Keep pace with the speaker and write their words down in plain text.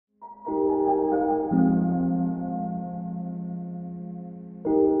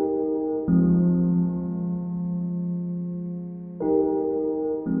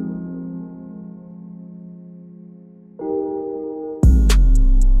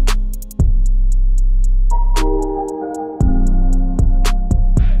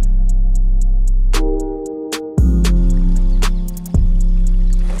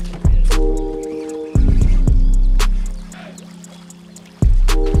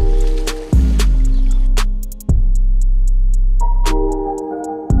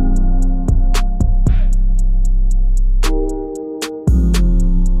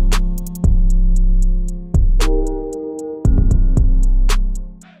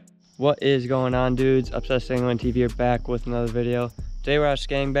What is going on, dudes? Upset Singling TV are back with another video. Today we're out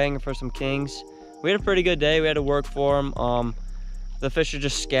gangbanging for some kings. We had a pretty good day. We had to work for them. The fish are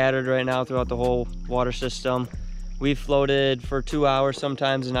just scattered right now throughout the whole water system. We floated for 2 hours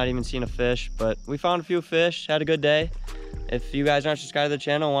sometimes and not even seen a fish, but we found a few fish, had a good day. If you guys aren't subscribed to the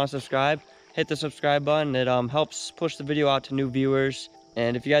channel and want to subscribe, hit the subscribe button. It helps push the video out to new viewers.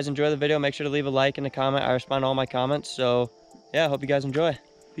 And if you guys enjoy the video, make sure to leave a like and a comment. I respond to all my comments. So yeah, I hope you guys enjoy.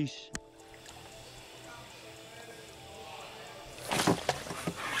 Peace.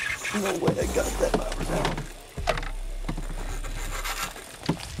 No way I got that bobber down.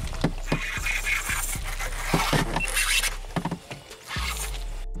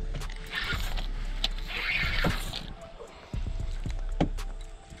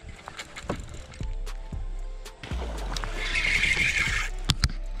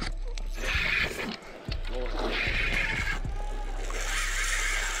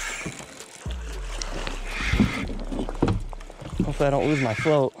 Hopefully I don't lose my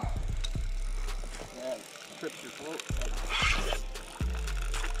float. Yeah, trips your float.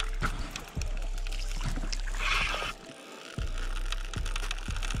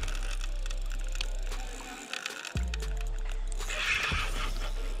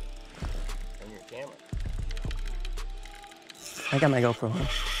 And your camera. I got my GoPro on.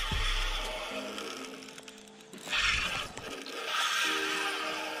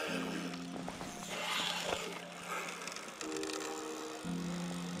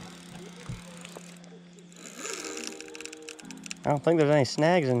 I don't think there's any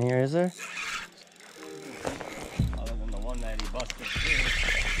snags in here, is there? Other than the one that he busted through.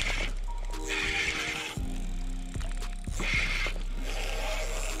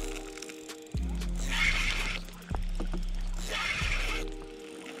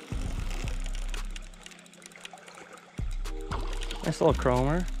 Nice little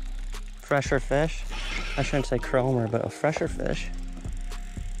chromer. Fresher fish. I shouldn't say chromer, but a fresher fish.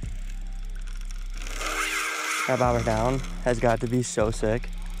 That bobber down has got to be so sick.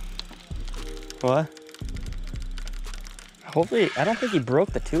 What? Hopefully, I don't think he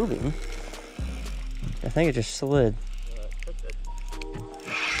broke the tubing. I think it just slid.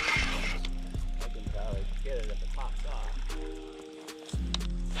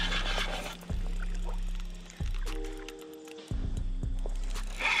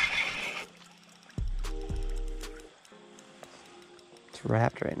 It's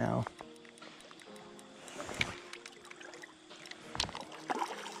wrapped right now.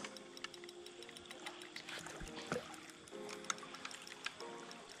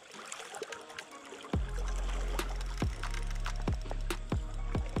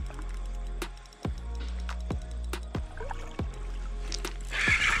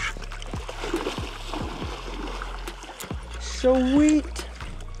 Sweet.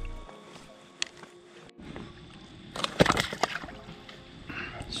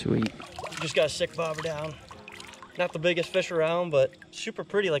 Sweet. Just got a sick bobber down. Not the biggest fish around, but super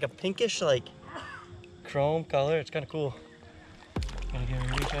pretty, like a pinkish, like chrome color. It's kind of cool. Gotta get a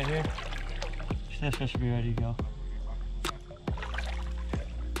reach right here. This fish should be ready to go.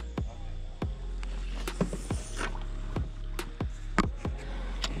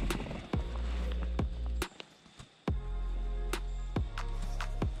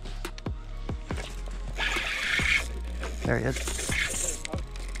 There he is.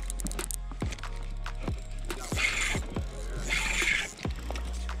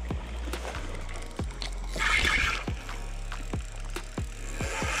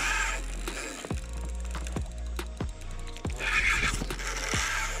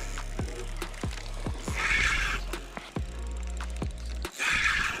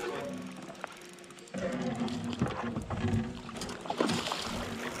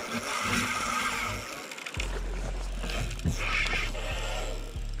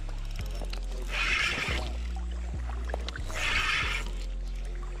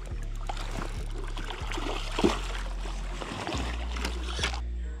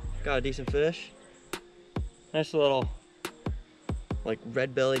 Got a decent fish. Nice little, like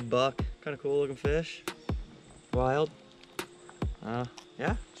red-bellied buck. Kind of cool looking fish. Wild.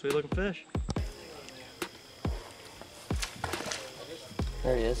 Yeah, sweet looking fish.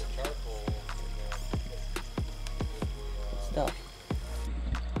 There he is. Stuff.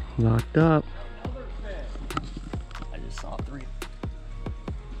 Locked up. I just saw 3.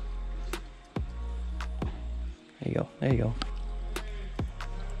 There you go. There you go.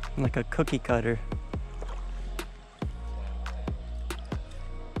 Like a cookie cutter.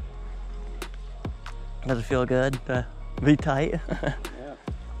 Does it feel good to be tight? Yeah.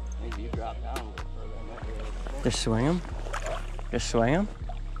 Maybe you drop down a little further. Just swing them? Just swing them?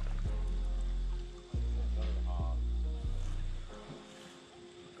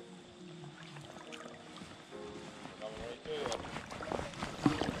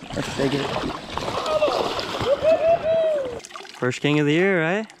 First king of the year,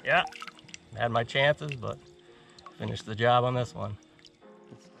 right? Yeah, had my chances, but finished the job on this one.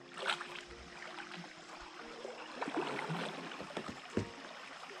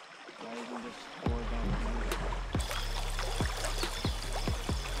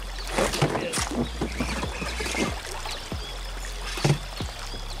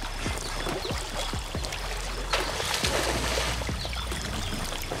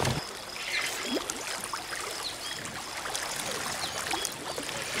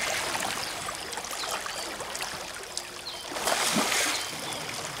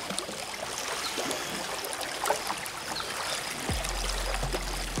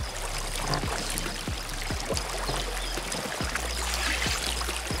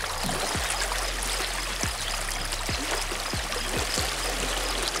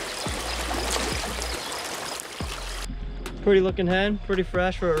 Pretty looking hen, pretty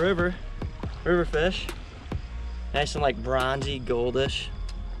fresh for a river fish. Nice and like bronzy, goldish.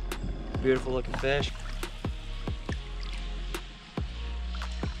 Beautiful looking fish.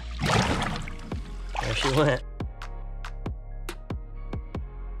 There she went.